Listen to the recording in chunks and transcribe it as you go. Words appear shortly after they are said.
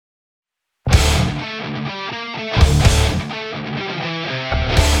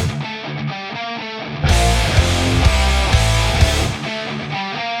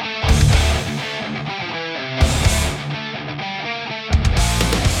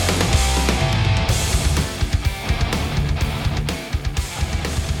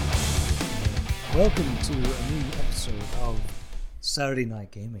Welcome to a new episode of Saturday Night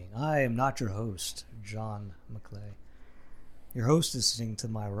Gaming. I am not your host, John McClay. Your host is sitting to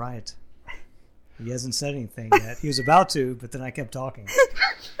my right. He hasn't said anything yet. He was about to, but then I kept talking.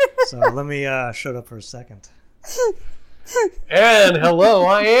 So let me shut up for a second. And hello,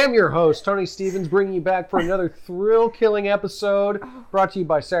 I am your host, Tony Stevens, bringing you back for another thrill-killing episode brought to you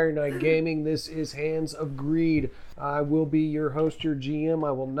by Saturday Night Gaming. This is Hands of Greed. I will be your host, your GM.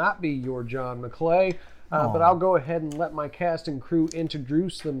 I will not be your John McClay, but I'll go ahead and let my cast and crew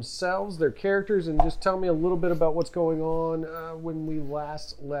introduce themselves, their characters, and just tell me a little bit about what's going on when we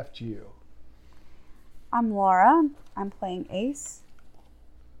last left you. I'm Laura. I'm playing Ace.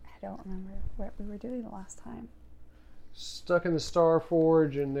 I don't remember what we were doing the last time. Stuck in the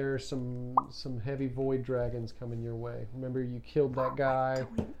Starforge, and there's some heavy void dragons coming your way. Remember, you killed that guy.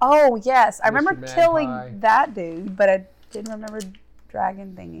 Oh yes, I remember Magpie. killing that dude, but I didn't remember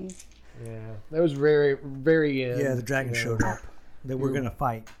dragon thingies. Yeah, that was very, very end. Yeah, the dragon showed up. That we're going to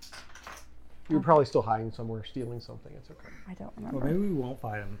fight. You're probably still hiding somewhere, stealing something. It's okay. I don't remember. Well, maybe we won't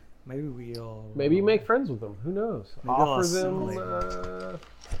fight him. Maybe we'll... Maybe you make friends with them. Who knows? Maybe I'll Offer them assimilate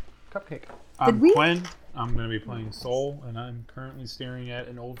cupcake. I'm we- Quinn. I'm going to be playing Soul, and I'm currently staring at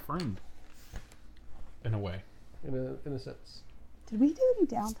an old friend. In a way. In a sense. Did we do any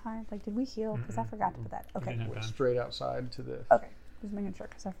downtime? Like, did we heal? Because I forgot to put that. Okay. didn't have Went time. straight outside to this. Okay. Just making sure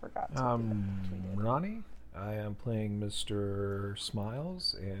because I forgot to do that. Ronnie. I am playing Mr.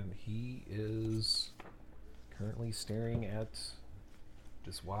 Smiles, and he is currently staring at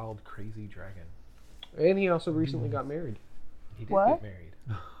this wild, crazy dragon. And he also recently got married. He did What? get married.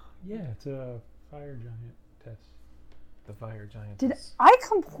 Yeah, it's a fire giant test. The fire giant. Did I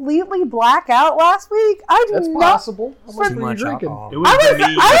completely black out last week? I do That's not. possible. How Too much were you much drinking? alcohol. It was I the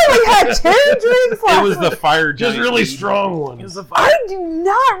mead. only had 2 drinks last It was the week. fire Just giant. really mead. strong ones. I do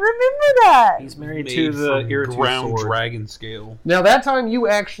not remember that. He's married Made to the from Iritu ground sword. dragon scale. Now, that time you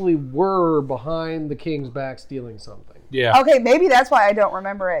actually were behind the king's back stealing something. Yeah. Okay, maybe that's why I don't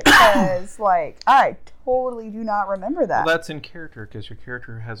remember it. Because, I totally do not remember that. Well, that's in character because your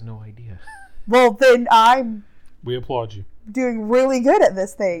character has no idea. Well, then I'm We applaud you. doing really good at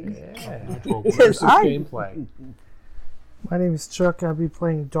this thing. Yeah. Natural Because Versus I, gameplay. My name is Chuck. I'll be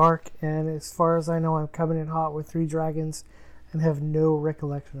playing Dark, and as far as I know, I'm coming in hot with 3 dragons and have no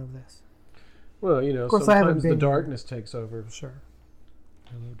recollection of this. Well, you know, course, I haven't sometimes the been- darkness takes over. Sure.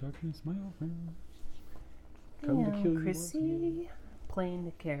 Hello, darkness, my old friend. Come to kill you Chrissy, playing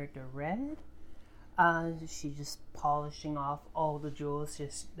the character Red. She's just polishing off all the jewels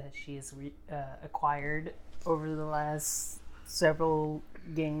that she has acquired over the last several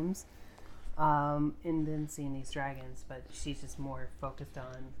games. And then seeing these dragons, but she's just more focused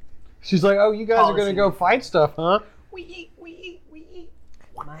on She's like, oh, you guys are going to Polishing. go fight stuff, huh? we eat.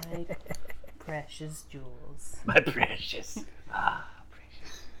 My precious jewels. My precious.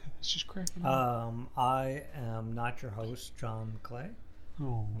 It's just cracking up. I am not your host, John McClay.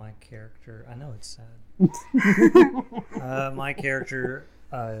 Oh. My character, I know it's sad. My character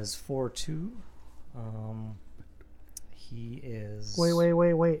is 4-2. He is...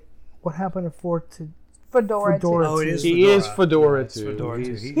 Wait. What happened to Fedora. Fedora? Oh, it is He is Fedora Yeah, it's 2. Fedora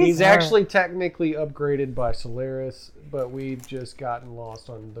 2. He's actually technically upgraded by Solaris, but we've just gotten lost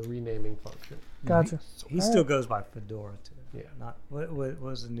on the renaming function. Gotcha. He still goes by Fedora 2. Yeah. Not what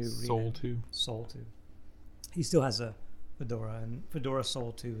was the new Soul rename? 2. Soul 2. He still has a Fedora, and Fedora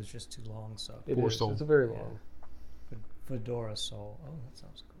Soul 2 is just too long, so It Poor is. soul. It's a very long. Fedora Soul. Oh, that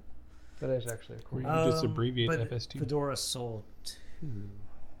sounds cool. That is actually a cool. Or you can just abbreviate but FS2. Fedora Soul 2.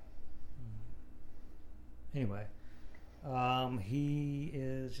 Anyway, he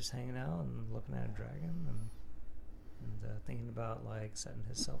is just hanging out and looking at a dragon and thinking about setting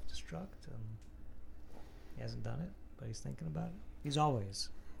his self-destruct, and he hasn't done it, but he's thinking about it. He's always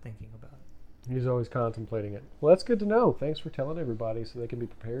thinking about it. He's always contemplating it. Well, that's good to know. Thanks for telling everybody so they can be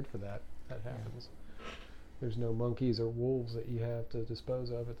prepared for that. That happens. There's no monkeys or wolves that you have to dispose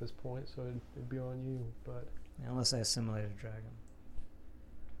of at this point, so it'd be on you. But Unless I assimilate a dragon.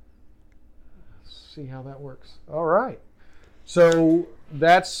 see how that works. All right. So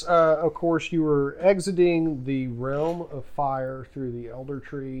that's, of course, you were exiting the realm of fire through the Elder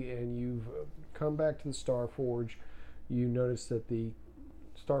Tree, and you've come back to the Starforge. You notice that the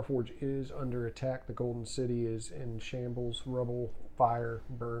Starforge is under attack. The Golden City is in shambles, rubble, fire,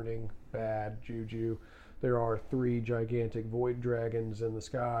 burning, bad juju. There are 3 gigantic void dragons in the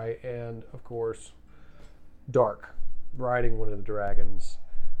sky, and, of course, Dark riding one of the dragons.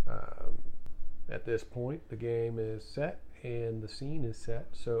 At this point, the game is set and the scene is set,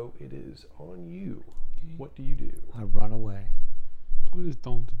 so it is on you. What do you do? I run away. Please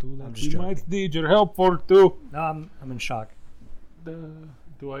don't do that. I'm just We joking. might need your help for it too. No, I'm in shock.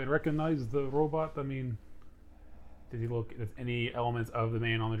 Do I recognize the robot? I mean, does any elements of the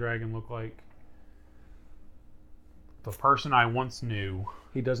man on the dragon look like the person I once knew?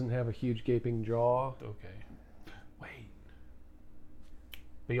 He doesn't have a huge gaping jaw. Okay. Wait.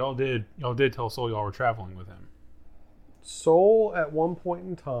 But y'all did tell Soul y'all were traveling with him. Soul, at one point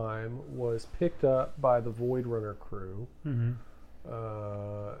in time, was picked up by the Void Runner crew. Mm-hmm.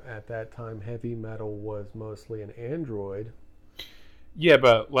 At that time, Heavy Metal was mostly an android. Yeah,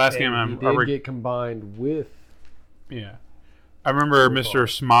 but last game And he did get combined with. Yeah. I remember Mr.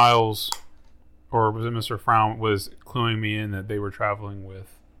 Smiles, or was it Mr. Frown, was cluing me in that they were traveling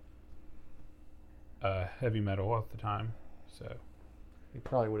with Heavy Metal at the time. So He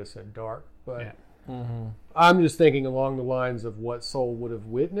probably would have said Dark, but yeah. I'm just thinking along the lines of what Soul would have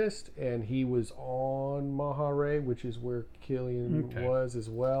witnessed, and he was on Mahare, which is where Killian Okay. was as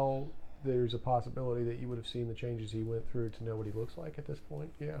well. There's a possibility that you would have seen the changes he went through to know what he looks like at this point.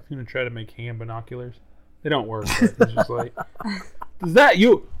 Yeah. I'm gonna try to make hand binoculars. They don't work. But it's just like, is that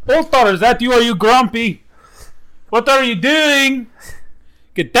you, Oltar? Is that you? Are you grumpy? What are you doing?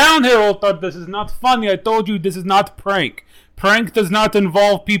 Get down here, Oltar. This is not funny. I told you this is not prank. Prank does not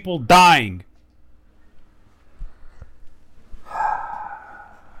involve people dying.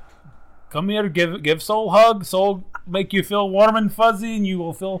 Come here, give Soul a hug. Soul make you feel warm and fuzzy, and you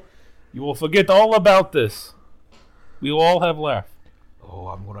will forget all about this. We will all have laughed. Oh,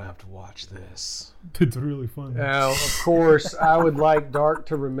 I'm gonna have to watch this. It's really fun. Now, of course, I would like Dark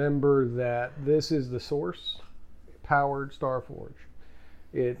to remember that this is the Source-powered Starforge.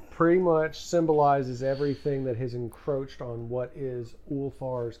 It pretty much symbolizes everything that has encroached on what is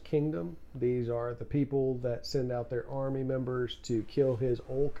Ulthar's kingdom. These are the people that send out their army members to kill his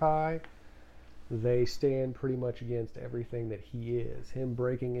Olkai. They stand pretty much against everything that he is. Him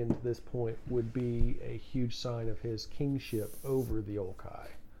breaking into this point would be a huge sign of his kingship over the Olkai.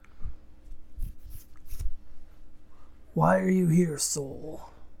 Why are you here, Soul?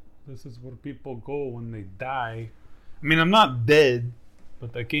 This is where people go when they die. I mean, I'm not dead,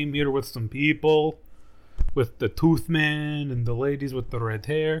 but I came here with some people, with the Tooth Man and the ladies with the red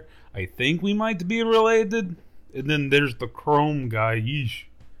hair. I think we might be related. And then there's the Chrome guy, yeesh.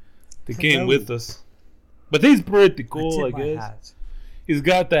 They came Hello. with us. But he's pretty cool, I tip my guess. hat. He's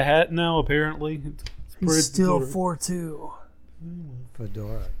got the hat now, apparently. It's pretty He's still sort of- 4-2.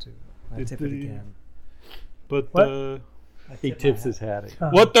 Fedora too. I tip it again. But, What? I He tip my tips hat. his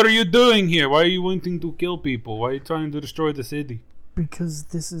hat. what are you doing here? Why are you wanting to kill people? Why are you trying to destroy the city? Because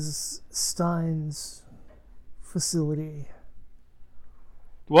this is Stein's facility.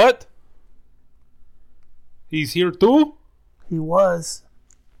 What? He's here too? He was.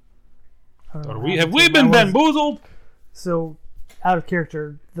 I don't know Have what we happened to him. been I wasn't- bamboozled? So, out of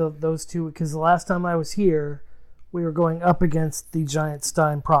character, those two, because the last time I was here, we were going up against the giant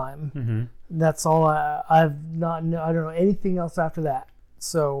Stein Prime. Mm-hmm. That's all I've not. I don't know anything else after that.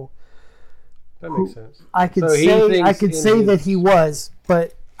 So That makes sense. I could So he say thinks in that his- he was,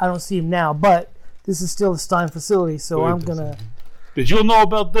 but I don't see him now. But this is still the Stein facility, so Wait I'm a gonna. Did you know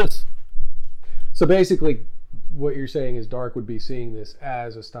about this? So basically, what you're saying is Dark would be seeing this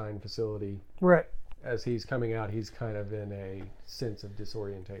as a Stein facility. Right. As he's coming out, he's kind of in a sense of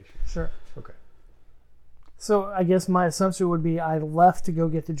disorientation. Sure. Okay. So I guess my assumption would be I left to go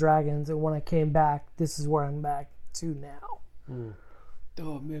get the dragons, and when I came back, this is where I'm back to now.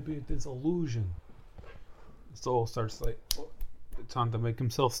 Oh, maybe it is illusion. Soul starts like, it's time to make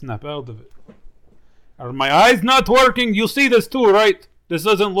himself snap out of it. Are my eyes not working? You see this too, right? This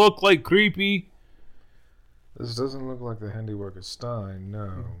doesn't look like creepy. This doesn't look like the handiwork of Stein,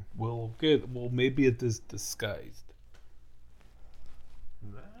 no. Well, good. Well, maybe it is disguised.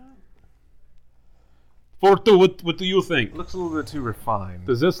 Fortu, what do you think? It looks a little bit too refined.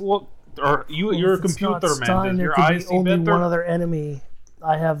 Does this look? Or you're a If it's not computer man. Stein, Does there your could eyes be see only better? one other enemy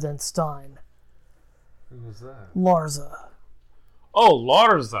I have than Stein. Who was that? Larza. Oh,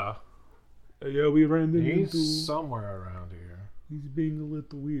 Larza. Yeah, we ran into. He's somewhere around here. He's being a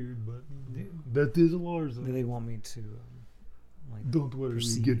little weird, but that is Larza. Do they want me to like Don't worry, we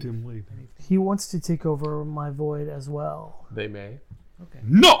proceed? get him later. He wants to take over my void as well. They may. Okay.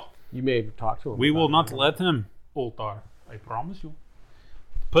 No, You may talk to him. we about will it. not let him, Oltar. I promise you.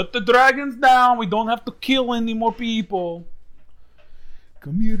 Put the dragons down. We don't have to kill any more people.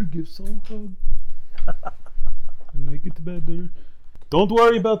 Come here, give Soul a hug. And make it better. Don't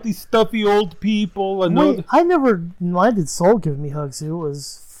worry about these stuffy old people. I know Wait, I never minded Soul giving me hugs. It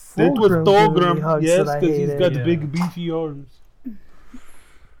was that was Fulgrim giving me Dolgrim. hugs Yes, that I because he's hated. got Yeah. big beefy arms.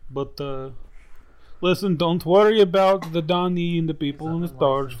 But Listen, don't worry about the Donnie and the people in the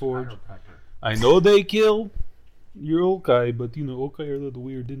Stars Forge. I know they kill your Okai, but you know, Okai are a little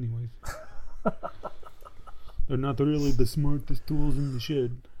weird anyways. They're not really the smartest tools in the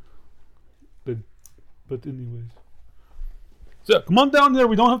shed. But anyways. So, come on down there.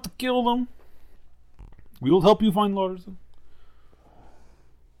 We don't have to kill them. We will help you find Larza.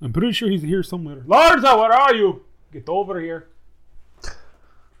 I'm pretty sure he's here somewhere. Larza, where are you? Get over here.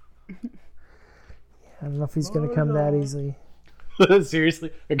 I don't know if he's going to come that easily.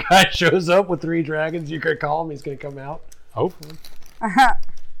 Seriously? A guy shows up with 3 dragons, you could call him, he's going to come out? Hopefully.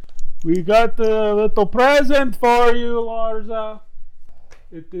 We got a little present for you, Larza.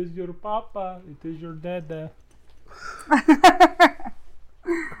 It is your papa. It is your dada.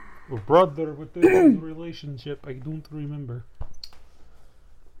 Or brother, what is his relationship? I don't remember.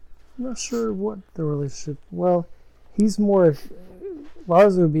 I'm not sure what the relationship. Well, he's more.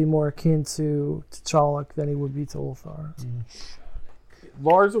 Larza would be more akin to T'Challa than he would be to Ulthar.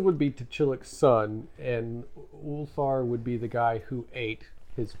 Larza would be T'Chillak's son, and Ulthar would be the guy who ate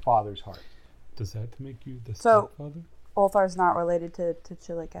his father's heart. Does that make you the So- stepfather? Ulthar's not related to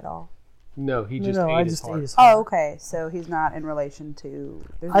Chillik at all. No, he just I ate his just heart. ate his heart. Oh, okay. So he's not in relation to.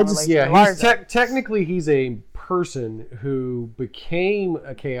 There's I no just- relation Yeah, to he's Larza. technically he's a person who became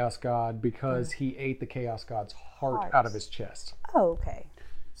a chaos god because he ate the chaos god's heart out of his chest. Oh, okay.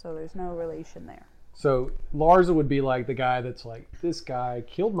 So there's no relation there. So Larza would be like the guy that's like, this guy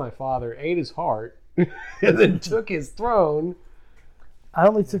killed my father, ate his heart, and then took his throne. I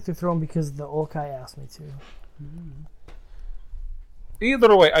only took the throne because the Olkai asked me to.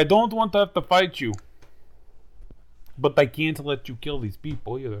 Either way, I don't want to have to fight you. But I can't let you kill these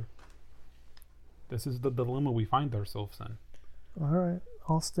people either. This is the dilemma we find ourselves in. All right,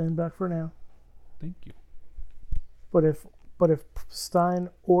 I'll stand back for now. Thank you. But if Stein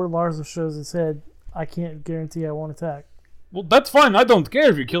or Larza shows his head, I can't guarantee I won't attack. Well, that's fine. I don't care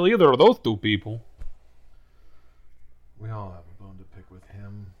if you kill either of those 2 people. We all have a bone to pick with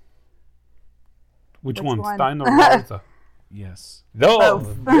him. Which Which one? one? Stein or Larza? Yes. No, Both.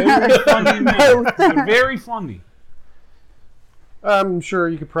 very funny man. You're very funny. I'm sure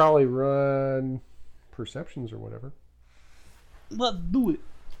you could probably run perceptions or whatever. Let's do it.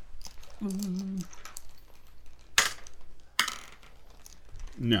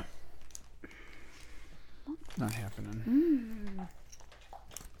 No. Not happening.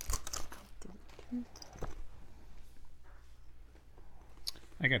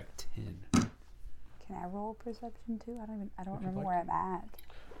 I got a 10. Can I roll perception too? I don't remember where I'm at.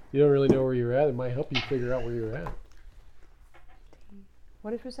 You don't really know where you're at. It might help you figure out where you're at.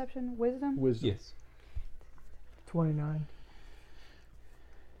 What is perception? Wisdom? Wisdom. Yes. 29.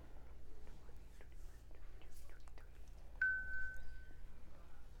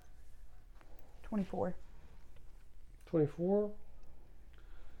 $24. 24.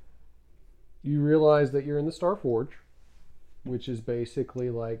 You realize that you're in the Star Forge, which is basically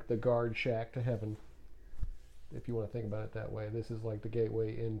like the guard shack to heaven. If you want to think about it that way, this is like the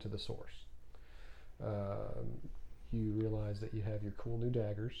gateway into the source. You realize that you have your cool new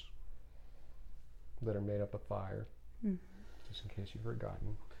daggers that are made up of fire, just in case you've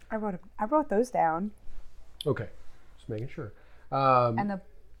forgotten. I wrote those down. Okay, just making sure. And the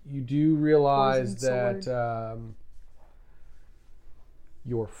You do realize Poisoned that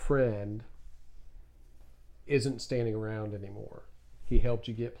your friend isn't standing around anymore. He helped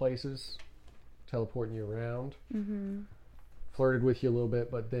you get places, teleporting you around, flirted with you a little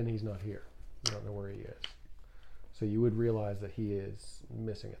bit, but then he's not here. You don't know where he is. So you would realize that he is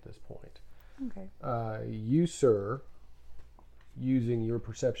missing at this point. okay. You, sir, using your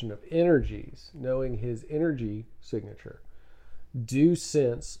perception of energies, knowing his energy signature, do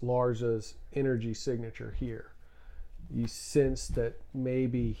sense Larza's energy signature here. You sense that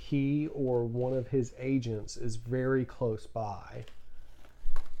maybe he or one of his agents is very close by,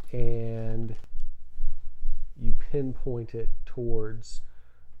 and you pinpoint it towards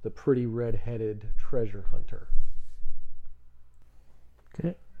the pretty red-headed treasure hunter.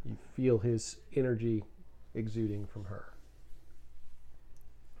 Okay. You feel his energy exuding from her.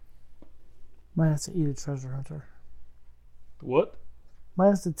 Might have to eat a treasure hunter. What? Might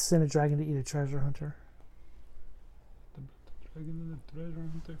have to send a dragon to eat a treasure hunter. Dragon and the treasure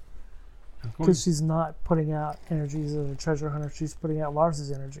hunter. Because she's not putting out energies of a treasure hunter, she's putting out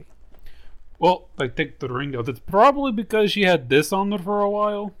Lars's energy. Well, I take the ring out. It's probably because she had this on her for a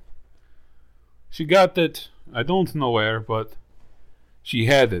while. She got it, I don't know where, but she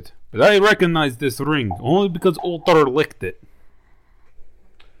had it. But I recognize this ring only because Ulthar licked it.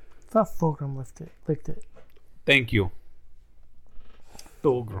 I thought Fulgrim licked it. Thank you.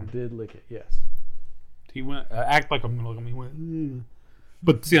 Fulgrim. Did lick it, yes. He went, act like I'm gonna look at me. He went, "Mm."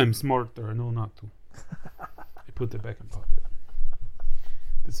 But see, I'm smarter. I know not to. I put it back in pocket.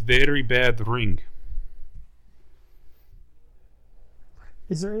 This very bad ring.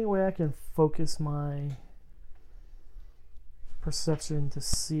 Is there any way I can focus my perception to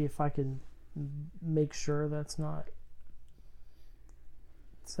see if I can make sure that's not...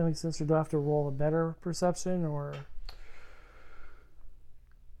 Does that make sense? Or do I have to roll a better perception? Or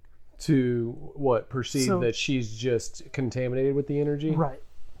To what? Perceive So- that she's just contaminated with the energy? right?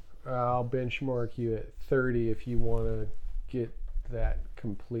 I'll benchmark you at 30 if you want to get that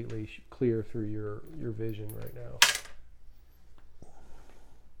completely clear through your vision right now.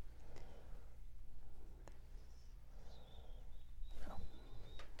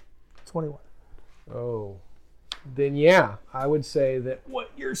 $21. Oh, then yeah, I would say that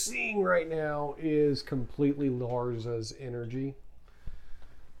what you're seeing right now is completely Larza's energy.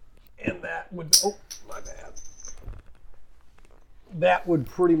 And that would, oh, my bad. That would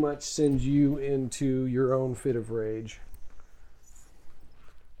pretty much send you into your own fit of rage.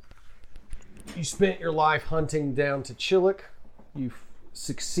 You spent your life hunting down to Chillick. You've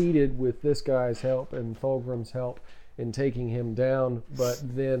succeeded with this guy's help and Thulgrim's help in taking him down, but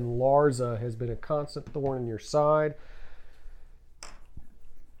then Larza has been a constant thorn in your side.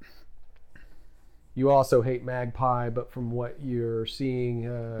 You also hate Magpie, but from what you're seeing,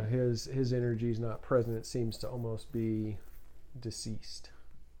 his energy is not present. It seems to almost be deceased.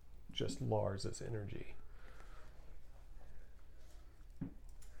 Just Larza's energy.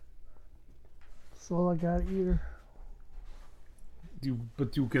 That's all I got either.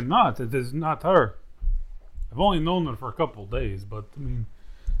 But you cannot. It is not her. I've only known her for a couple of days, but I mean,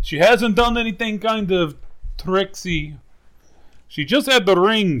 she hasn't done anything kind of tricksy. She just had the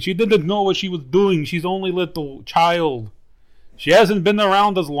ring. She didn't know what she was doing. She's only a little child. She hasn't been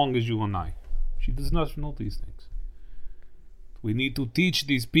around as long as you and I. She does not know these things. We need to teach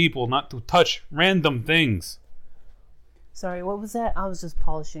these people not to touch random things. Sorry, what was that? I was just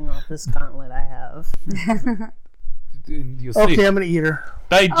polishing off this gauntlet I have. You see, Okay, I'm gonna eat her.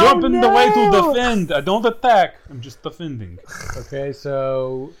 I jump in the way to no! defend. I don't attack. I'm just defending. Okay,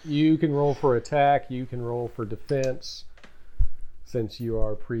 so you can roll for attack, you can roll for defense, since you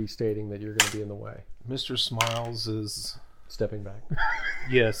are pre-stating that you're going to be in the way. Mr. Smiles is... Stepping back.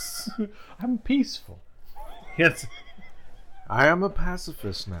 Yes. I'm peaceful. Yes. I am a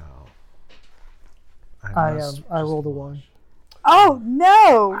pacifist now. I must rolled a just 1. Oh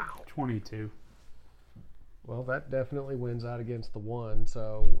no! 22. Well, that definitely wins out against the 1,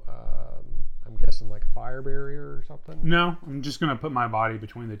 so I'm guessing like a fire barrier or something? No, I'm just gonna put my body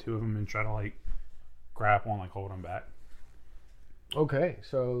between the two of them and try to like grapple and like hold them back. Okay,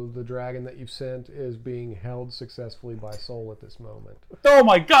 so the dragon that you've sent is being held successfully by Soul at this moment. Oh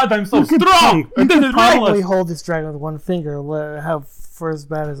my god, I'm so strong! I didn't Probably realize. hold this dragon with one finger. Let have for as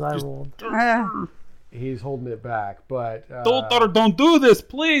bad as I rolled. He's holding it back, but... Daughter, don't do this,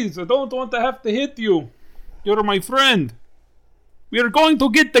 please. I don't want to have to hit you. You're my friend. We are going to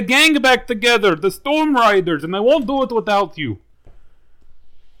get the gang back together, the Storm Riders, and I won't do it without you.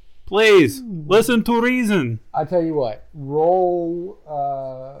 Please, listen to reason. I tell you what, roll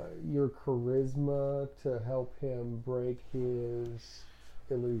your charisma to help him break his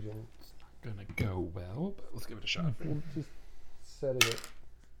illusion. Gonna go well, but let's give it a shot. Just set it.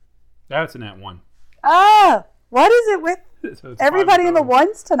 That's an at one. Ah! What is it with So it's everybody in the 5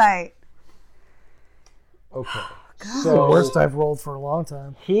 ones tonight? Okay. The worst I've rolled for a long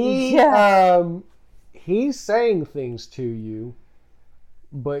time. He's saying things to you,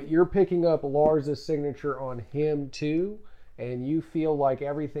 but you're picking up Larza's signature on him too, and you feel like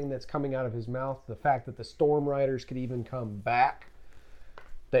everything that's coming out of his mouth, the fact that the Storm Riders could even come back,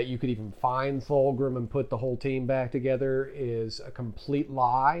 that you could even find Thulgrim and put the whole team back together, is a complete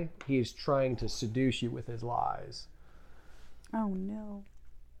lie. He is trying to seduce you with his lies. Oh no.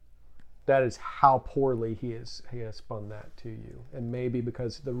 That is how poorly he has spun that to you. And maybe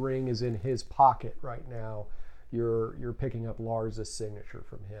because the ring is in his pocket right now, you're picking up Larza's signature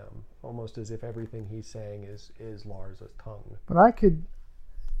from him, almost as if everything he's saying is Larza's tongue. But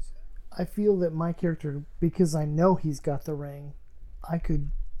I feel that my character, because I know he's got the ring, I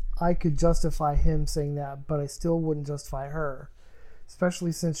could justify him saying that, but I still wouldn't justify her,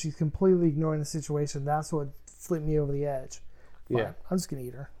 especially since she's completely ignoring the situation. That's what flipped me over the edge. Fine, Yeah. I'm just gonna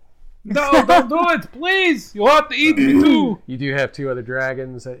eat her. No, don't do it, please. You'll have to eat me too. You do have 2 other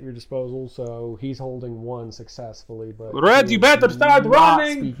dragons at your disposal, so he's holding 1 successfully, but Red, he you is better start not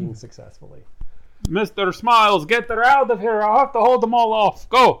running. speaking successfully. Mr. Smiles, get her out of here. I'll have to hold them all off.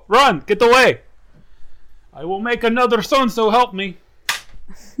 Go, run, get away. I will make another son, so help me.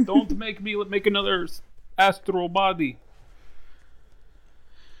 Don't make me make another astral body.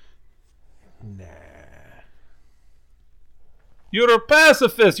 Nah. You're a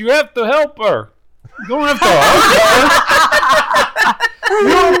pacifist. You have to help her. You don't have to help her.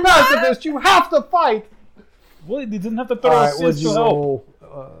 You're a pacifist. You have to fight. Well, he didn't have to throw All a right, what'd assist you to help. roll?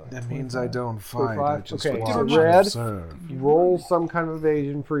 That means I don't fight. I 45? just Okay, watch so and Red, observe. roll some kind of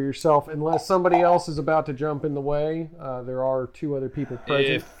evasion for yourself. Unless somebody else is about to jump in the way, there are 2 other people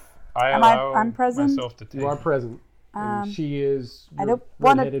present. If I Am I- allow I'm present? myself to take You are present. And she is I your don't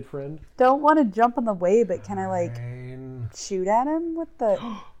wanna- red-headed friend. Don't want to jump in the way, but can I like Fine. shoot at him with the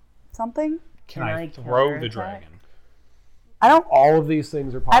something? Can Can I I throw the counterattack? dragon? I don't. All of these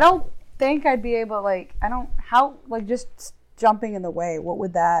things are possible. I don't think I'd be able. Like I don't. How like just jumping in the way? What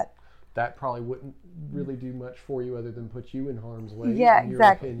would that? That probably wouldn't really do much for you other than put you in harm's way. Yeah, in your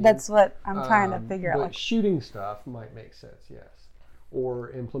exactly. opinion. That's what I'm trying to figure out. But Like, shooting stuff might make sense, yes. Or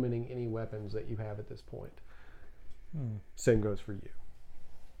implementing any weapons that you have at this point. Same goes for you.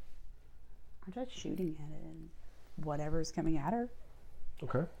 I'm just shooting at it and whatever's coming at her.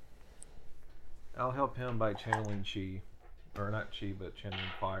 Okay. I'll help him by channeling chi. Or not chi, but channeling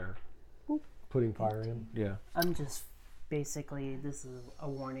fire. Putting fire in. Yeah. I'm just basically, this is a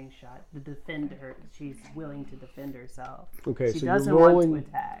warning shot. To defend her, she's willing to defend herself. Okay, She so doesn't you're rolling. want to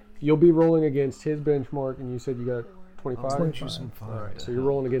attack. You'll be rolling against his benchmark, and you said you got 25? 25. Some fire. All right, so you're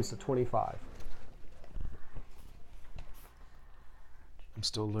rolling against a 25. I'm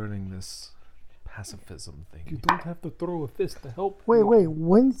still learning this pacifism You thing. don't have to throw a fist to help. Wait.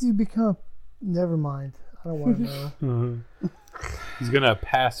 When did you become? Never mind. I don't want to know. He's gonna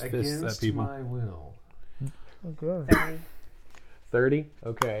pass fists at Against people. my will. Okay. 30?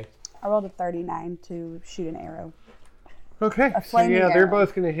 Okay. I rolled a 39 to shoot an arrow. Okay. A So flaming yeah, they're arrow.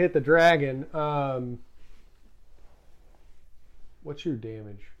 both going to hit the dragon. What's your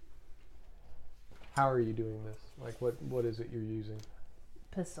damage? How are you doing this? Like, what is it you're using?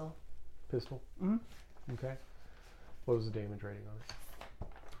 Pistol. Pistol? Mm-hmm. Okay. What was the damage rating on it?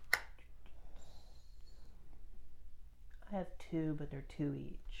 I have 2, but they're 2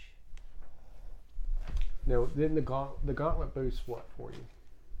 each. No, then the gauntlet boosts what for you?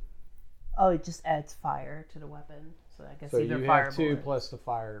 Oh, it just adds fire to the weapon. So I guess So either you fire have 2 bullets. plus the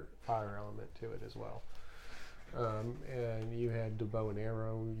fire element to it as well. And you had the bow and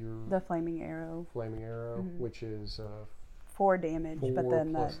arrow, your The flaming arrow, flaming arrow, which is 4 damage, 4 but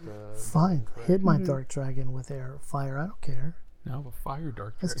then plus the, the Fine. Hit my dark dragon with air fire. I don't care. Now a fire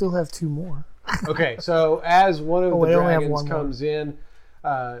dark I dragon. still have 2 more. Okay, so as one of Oh, the I only have dragons one more. comes in,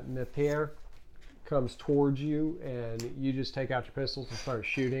 Nether comes towards you, and you just take out your pistols and start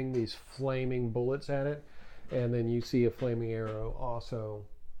shooting these flaming bullets at it, and then you see a flaming arrow also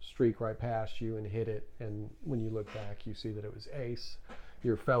streak right past you and hit it, and when you look back, you see that it was Ace,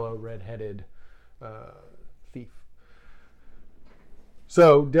 your fellow red-headed thief.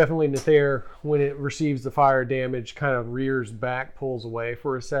 So definitely Nether, when it receives the fire damage, kind of rears back, pulls away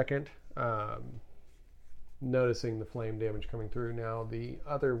for a second, noticing the flame damage coming through. Now the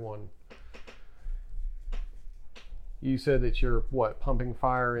other one, you said that you're pumping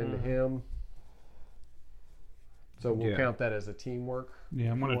fire into him. So we'll Yeah. count that as a teamwork.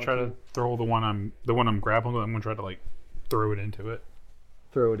 Yeah, I'm gonna Want try to? to throw the one I'm grappling with. I'm gonna try to like throw it into it.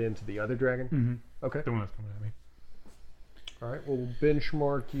 Throw it into the other dragon. Mm-hmm. Okay. The one that's coming at me. All right. We'll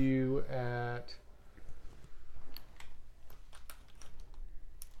benchmark you at.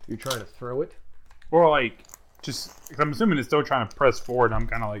 You're trying to throw it. Or like, just 'cause I'm assuming it's still trying to press forward. I'm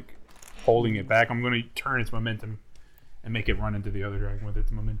kind of like holding it back. I'm gonna turn its momentum and make it run into the other dragon with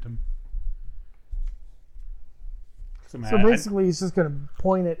its momentum. So basically, he's just going to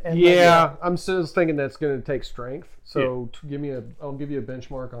point it and Yeah, I'm still thinking that's going to take strength. So I'll give you a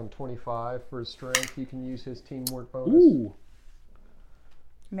benchmark on 25 for strength. You can use his teamwork bonus. Ooh,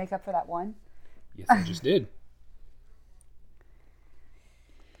 make up for that one. yes, I just did.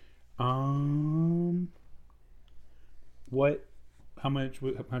 What? How much?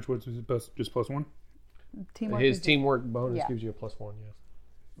 How much was it? Just plus one? Teamwork. His is- teamwork bonus yeah. gives you a +1. Yes.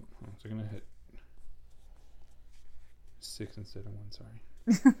 So I'm gonna hit 6 instead of 1.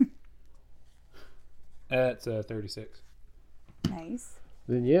 Sorry. That's 36. Nice.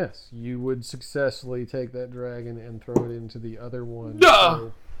 Then yes, you would successfully take that dragon and throw it into the other one. Duh!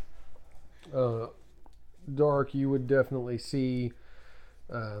 So, Dark, you would definitely see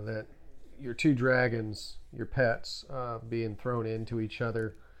that your 2 dragons, your pets, being thrown into each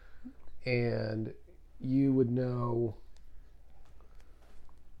other, and you would know.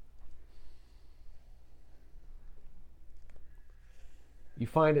 You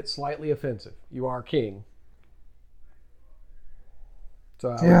find it slightly offensive. You are king.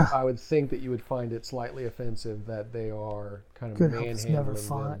 So Yeah. I would think that you would find it slightly offensive that they are kind of Good hope it's never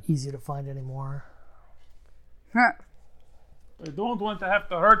manhandling them. easy to find anymore. I don't want to have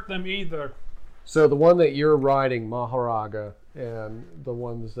to hurt them either. So the one that you're riding, Maharaga, and the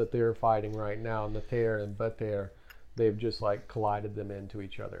ones that they're fighting right now, Nathair and Bater, they've just like collided them into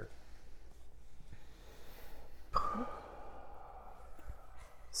each other.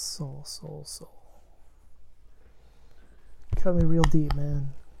 Soul. Cut me real deep,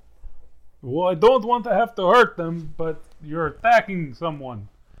 man. Well, I don't want to have to hurt them, but you're attacking someone.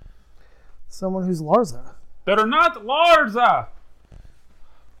 Someone who's Larza. They're not Larza!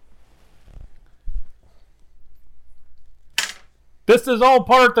 This is all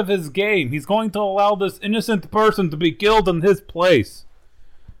part of his game. He's going to allow this innocent person to be killed in his place.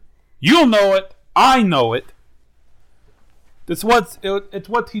 You know it. I know it. It's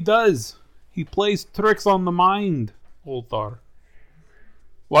what he does. He plays tricks on the mind, Ulthar.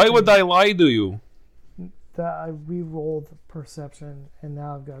 Why would I lie to you? That I re-rolled perception, and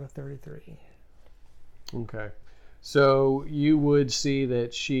now I've got a 33. Okay. So you would see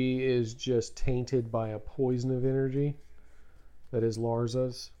that she is just tainted by a poison of energy that is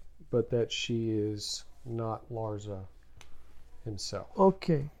Larza's, but that she is not Larza himself.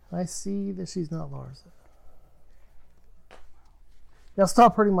 Okay, I see that she's not Larza. Now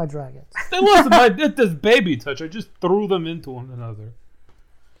stop hurting my dragons. Hey, listen, I did this baby touch. I just threw them into one another.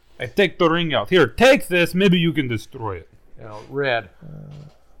 I take the ring out. Here, take this. Maybe you can destroy it. Now, Red,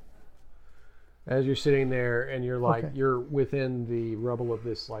 as you're sitting there and you're like, Okay. you're within the rubble of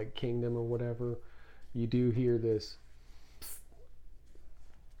this like kingdom or whatever, you do hear this.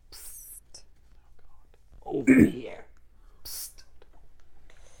 Over here. Psst.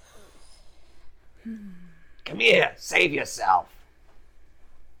 Come here, save yourself.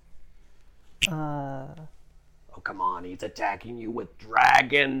 Oh, come on, he's attacking you with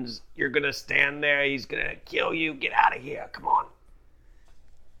dragons. You're gonna stand there, he's gonna kill you. Get out of here, come on.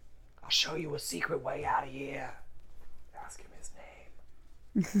 I'll show you a secret way out of here. Ask him his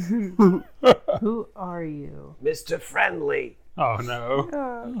name. Who are you? Mr. Friendly. Oh, no.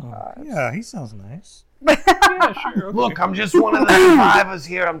 Yeah, he sounds nice. Yeah, sure. Okay. Look, I'm just one of the survivors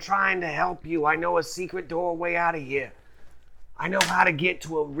here. I'm trying to help you. I know a secret doorway out of here. I know how to get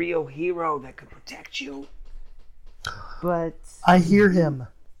to a real hero that could protect you. But I hear him.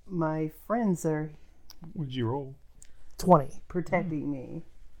 my friends are What'd you roll? 20. protecting me.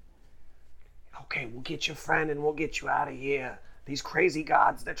 Okay, we'll get your friend and we'll get you out of here. These crazy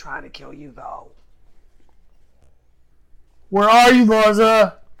gods, they're trying to kill you, though. Where are you,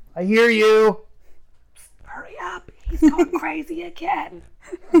 Larza? I hear you. Hurry up. He's going crazy again.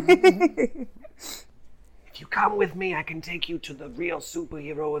 If you come with me, I can take you to the real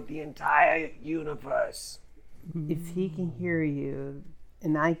superhero of the entire universe. If he can hear you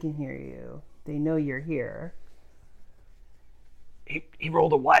and I can hear you, they know you're here. He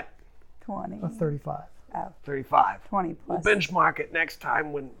rolled a what? 20. A 35. 35. 20 We'll plus. benchmark it next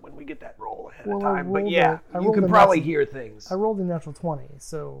time when we get that roll ahead Well, of I time. But rolled yeah, I you rolled can a probably natural- hear things. I rolled a natural 20,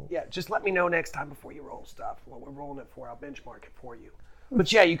 so Yeah, just let me know next time before you roll stuff. What we're rolling it for, I'll benchmark it for you.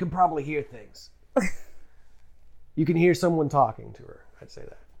 But yeah, you can probably hear things. You can hear someone talking to her. I'd say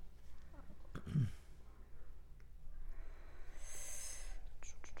that.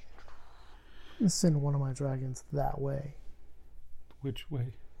 I'm gonna send one of my dragons that way. Which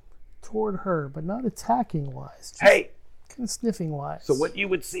way? Toward her, but not attacking wise. Just Hey, kind of sniffing wise. so what you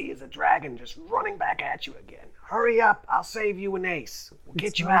would see is a dragon just running back at you again. Hurry up, I'll save you an ace. We'll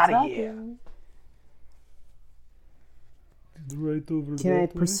get you out of here. Right over Can I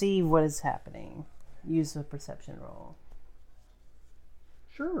that way? perceive what is happening? Use a perception roll.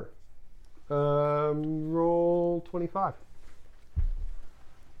 Sure. Roll 25.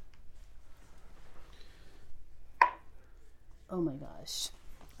 Oh my gosh.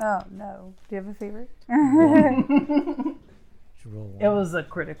 Oh, no. Do you have a favorite? You roll one. It was a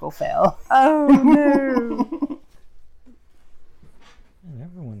critical fail. Oh, no. Man,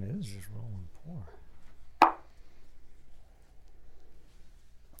 everyone is just rolling poor.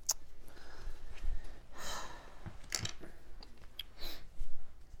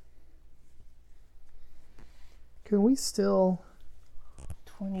 Can we still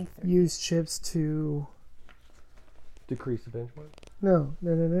 23. use chips to Decrease the benchmark. no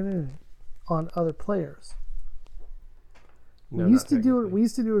on other players? No, we used to not do it. technically. We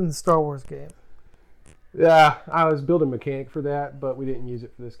used to do it in the Star Wars game. Yeah, I was building a mechanic for that, but we didn't use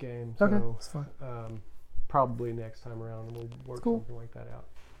it for this game. So, Okay, that's fine. probably next time around we'll work Cool. something like that out.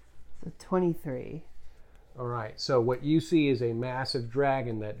 So 23. All right. So what you see is a massive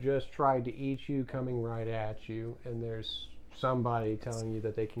dragon that just tried to eat you, coming right at you, and there's somebody telling you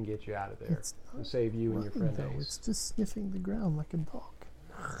that they can get you out of there It's and save you and your friend though. Ace. It's just sniffing the ground like a dog.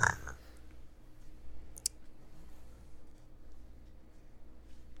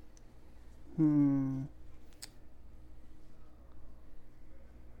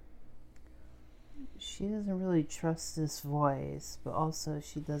 She doesn't really trust this voice, but also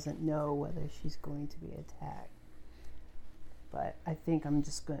she doesn't know whether she's going to be attacked. But I think I'm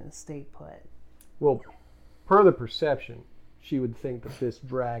just going to stay put. Well, per the perception, she would think that this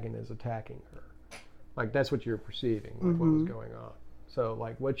dragon is attacking her. Like, that's what you're perceiving, like what was going on. So,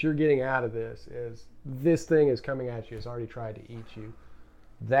 like, what you're getting out of this is this thing is coming at you. It's already tried to eat you.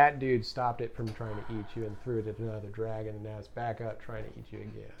 That dude stopped it from trying to eat you and threw it at another dragon, and now it's back up trying to eat you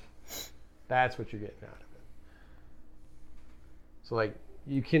again. That's what you're getting out of it. So, like,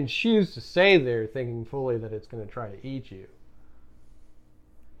 you can choose to stay there thinking fully that it's going to try to eat you.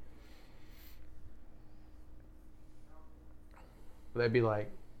 That'd be like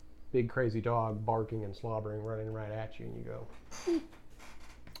big crazy dog barking and slobbering, running right at you, and you go,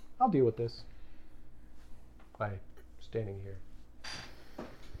 I'll deal with this by standing here.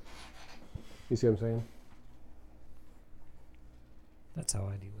 You see what I'm saying? That's how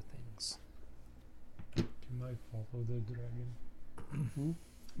I deal with things. You might follow the dragon.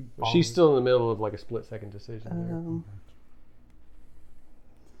 She's still in the middle of like a split-second decision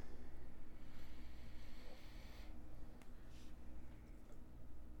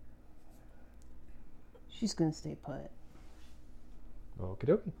She's going to stay put. there. Okie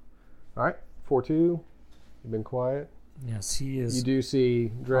dokie. All right, 4-2. You've been quiet. Yes, he is. You do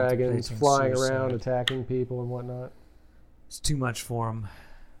see dragons contemplating flying suicide. around, attacking people and whatnot. It's too much for him.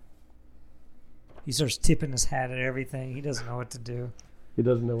 He starts tipping his hat at everything. He doesn't know what to do. He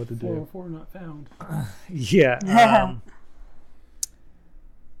doesn't know what to do. 404 not found. Yeah.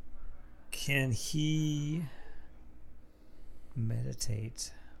 Can he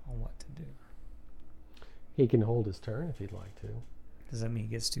meditate on what to do? He can hold his turn if he'd like to. Does that mean he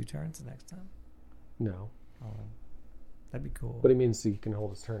gets 2 turns the next time? No. Oh, that'd be cool. But it means he can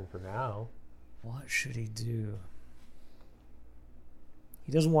hold his turn for now. What should he do?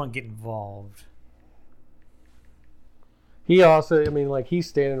 He doesn't want to get involved. He also, I mean, like, he's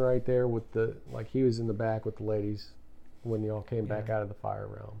standing right there with the, like, he was in the back with the ladies when y'all came back out of the fire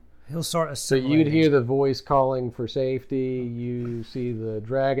realm. He'll start So assimilating. you'd hear the voice calling for safety. You see the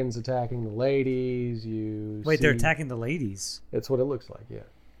dragons attacking the ladies. Wait, they're attacking the ladies. It's what it looks like, yeah.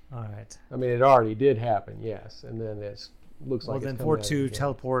 All right. I mean, it already did happen, yes. And then it looks Well, like then it's coming at 4-2 again.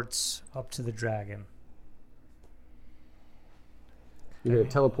 teleports up to the dragon. You're going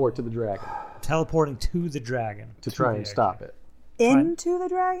to teleport to the dragon Teleporting to the dragon. to try and stop it. Into the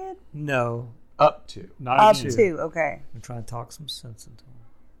dragon? No. Up to. Not Up even. to, okay. I'm trying to talk some sense into him.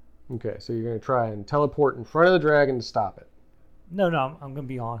 Okay, so you're going to try and teleport in front of the dragon to stop it. No, I'm going to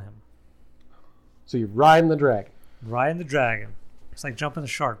be on him. So you're riding the dragon. Riding the dragon. It's like jumping the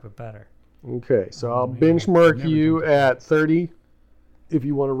shark, but better. Okay, so I'll man. benchmark Never you jumped at 30 if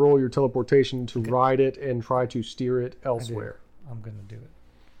you want to roll your teleportation to ride it and try to steer it elsewhere. I'm going to do it.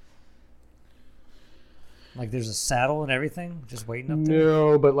 Like there's a saddle and everything just waiting up there?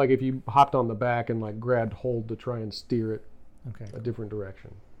 No, but like if you hopped on the back and like grabbed hold to try and steer it Okay, a different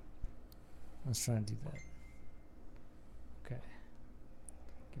direction. let's try and do that. Okay.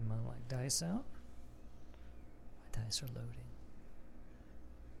 Get my like dice out. My dice are loading.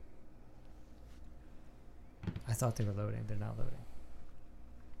 I thought they were loading. They're not loading.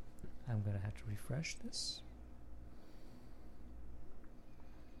 I'm going to have to refresh this.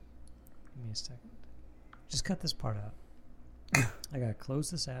 Give me a second. Just cut this part out. I got to close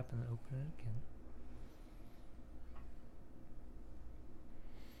this app and then open it again.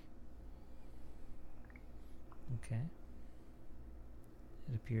 Okay.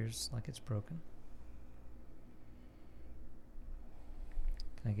 It appears like it's broken.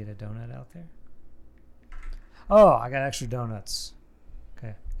 Can I get a donut out there? Oh, I got extra donuts.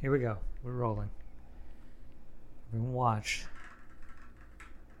 Okay, here we go. We're rolling. Everyone watch.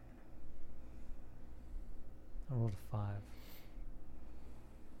 I rolled a 5.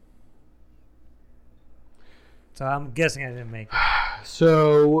 So I'm guessing I didn't make it.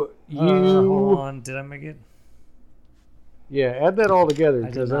 So Hold on. Did I make it? yeah, add that all together I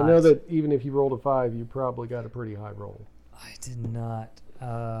did because I not. know that even if you rolled a 5, you probably got a pretty high roll. I did not.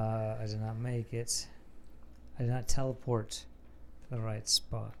 I did not make it. I did not teleport to the right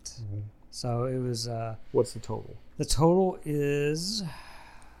spot. So it was. What's the total? The total is.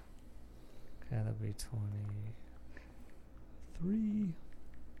 Okay, that'd be 23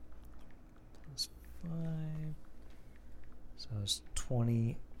 plus 5. So it's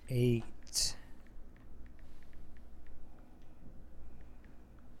 28.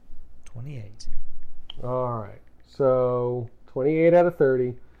 28. All right. So 28 out of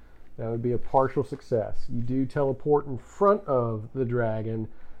 30. That would be a partial success. You do teleport in front of the dragon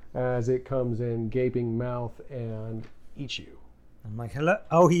as it comes in gaping mouth and eats you. I'm like, hello?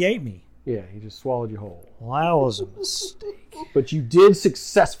 Oh, he ate me. Yeah, he just swallowed you whole. Well, that was a mistake. But you did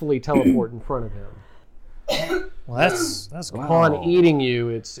successfully teleport in front of him. Well, that's cool. Upon eating you,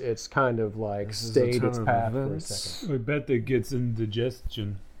 it's kind of like This is a stayed turn its of path for a events. second. I bet that gets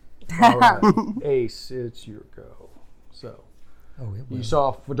indigestion. All right, Ace, it's your go. So Oh, it you will.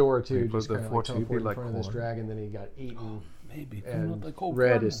 saw Fedora 2 But just the kind of like 42 be teleport in like front of this corn. dragon, then he got eaten. Maybe. And Like whole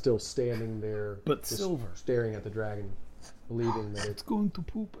Red kernel. is still standing there, But just silver. staring at the dragon, believing that It's going to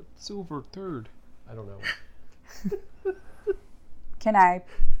poop a silver turd. I don't know. Can I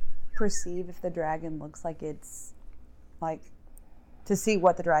perceive if the dragon looks like it's like to see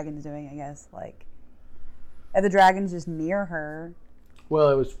what the dragon's doing? I guess like if the dragon's just near her. Well,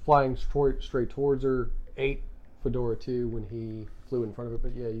 it was flying straight towards her, ate Fedora 2 when he flew in front of it.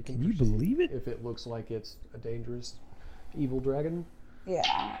 But yeah, you can Can you perceive believe it? if it looks like it's a dangerous, evil dragon. Yeah,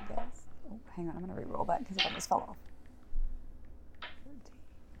 I guess. Oh, hang on, I'm gonna re-roll that because it almost fell off.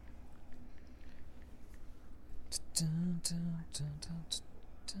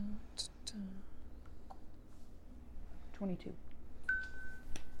 22.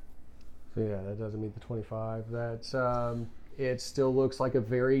 So yeah, that doesn't meet the 25. That's it still looks like a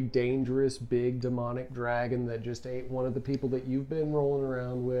very dangerous, big demonic dragon that just ate one of the people that you've been rolling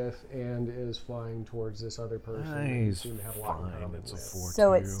around with and is flying towards this other person. that you Nice. seem to have a lot in Fine. common It's a with. 4-2.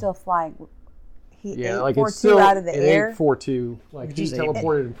 So it's still flying. He Yeah, ate like 4-2 it's still out of the it air. ate 4-2. Like It he just ate-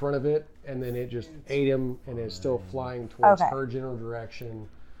 teleported in front of it, and then it just ate him, and is still flying towards Okay. her general direction.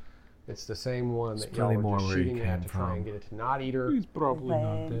 It's the same one that There's y'all plenty were more just where he shooting at came to try and from. get it to not eat her. He's probably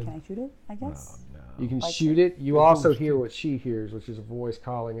not Then dead. can I shoot it? I guess. You can Like- shoot it. You also hear what she hears, which is a voice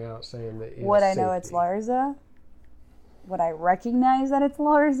calling out saying that. Would I know it's Larza? Would I recognize that it's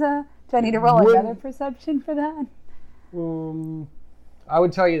Larza? Do I need to roll Wouldn't- another perception for that? I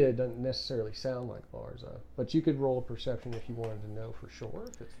would tell you that it doesn't necessarily sound like Larza, but you could roll a perception if you wanted to know for sure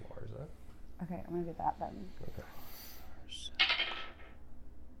if it's Larza. Okay, I'm gonna do that then. Okay.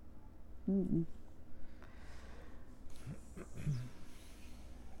 Mm.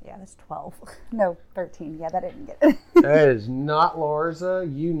 Yeah, that's 12. No, 13. Yeah, that didn't get it. That is not Larza.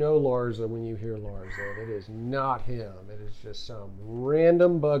 You know Larza when you hear Larza. It is not him. It is just some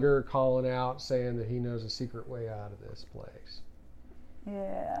random bugger calling out saying that he knows a secret way out of this place.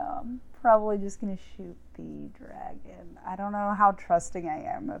 Yeah, I'm probably just gonna shoot the dragon. I don't know how trusting I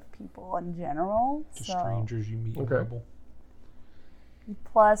am of people in general. To So strangers you meet in Okay. trouble.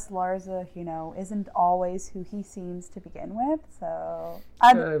 plus Larza, isn't always who he seems to begin with. So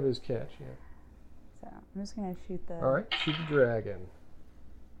Kind of his catch, yeah. I'm just gonna shoot the. All right, shoot the dragon.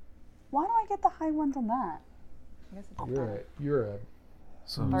 Why do I get the high ones on that? I guess it's You're a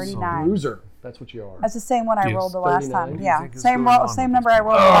So, 39. bruiser. That's what you are. That's the same one I Yes. rolled the last 39. time. What do you Yeah, think is same going on same with number these I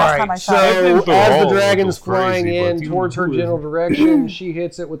rolled the All last right, time I so shot it. think they're as all the a dragon's little crazy, flying in but you towards know her who general isn't. direction, she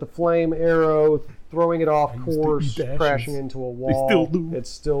hits it with a flame arrow, throwing it off Used to course, eat ashes. crashing into a wall. still do. It's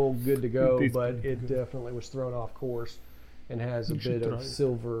still good to go, tastes but good. it definitely was thrown off course and has a You should bit try of it.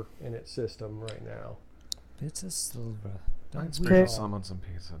 silver in its system right now. Bits of silver. I'd Don't special we? summon some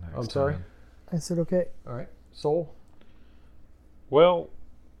pizza next I'm sorry? time. I said, okay. All right, Soul. Well,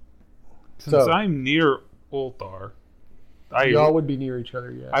 since So- I'm near Ulthar, Y'all would be near each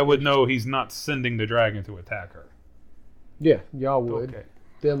other, yeah. I would know he's not sending the dragon to attack her. Yeah, y'all would. Okay.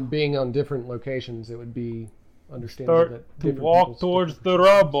 Them being on different locations, it would be understandable Start that to different walk people's towards different the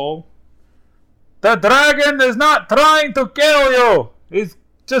rubble. The dragon is not trying to kill you. He's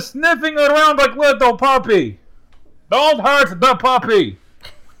just sniffing around like little puppy. Don't hurt the puppy.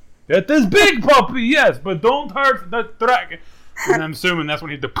 It is big puppy, yes, but don't hurt the dragon. And I'm assuming that's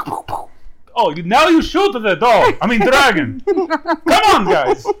when he did. Oh, now you shoot the dog. I mean dragon. Come on,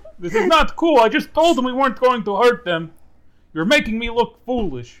 guys. This is not cool. I just told them we weren't going to hurt them. You're making me look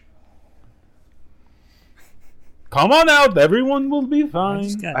foolish. Come on out. Everyone will be I fine.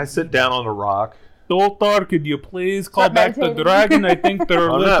 just got I sit down on a rock. Doltar, could you please call Stop back the meditating. dragon? I think they're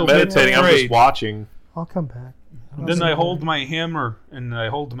a I'm little not bit meditating. I'm just afraid. watching. I'll come back. Then I hold my hammer and I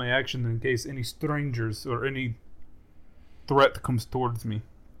hold my action in case any strangers or any threat comes towards me.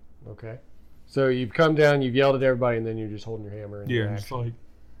 Okay. So you've come down, you've yelled at everybody, and then you're just holding your hammer. And your Yeah, it's action.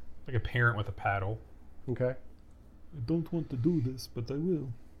 like a parent with a paddle. Okay. I don't want to do this, but I will.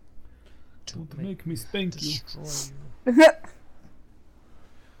 Don't make me spank you. destroy you.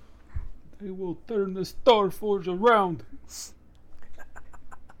 I will turn the Starforge around.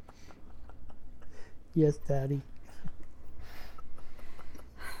 Yes, Daddy.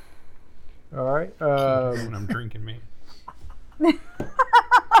 All right. When I'm drinking, me.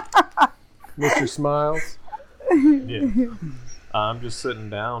 Mr. Smiles. Yeah. I'm just sitting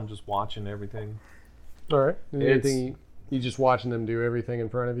down, just watching everything. All right. It's- Anything you just watching them do everything in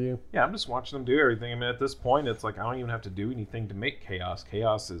front of you? Yeah, I'm just watching them do everything. I mean, at this point, it's like I don't even have to do anything to make chaos.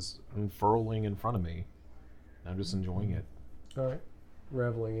 Chaos is unfurling in front of me. I'm just enjoying it. All right.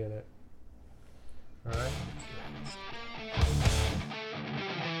 Reveling in it. All right.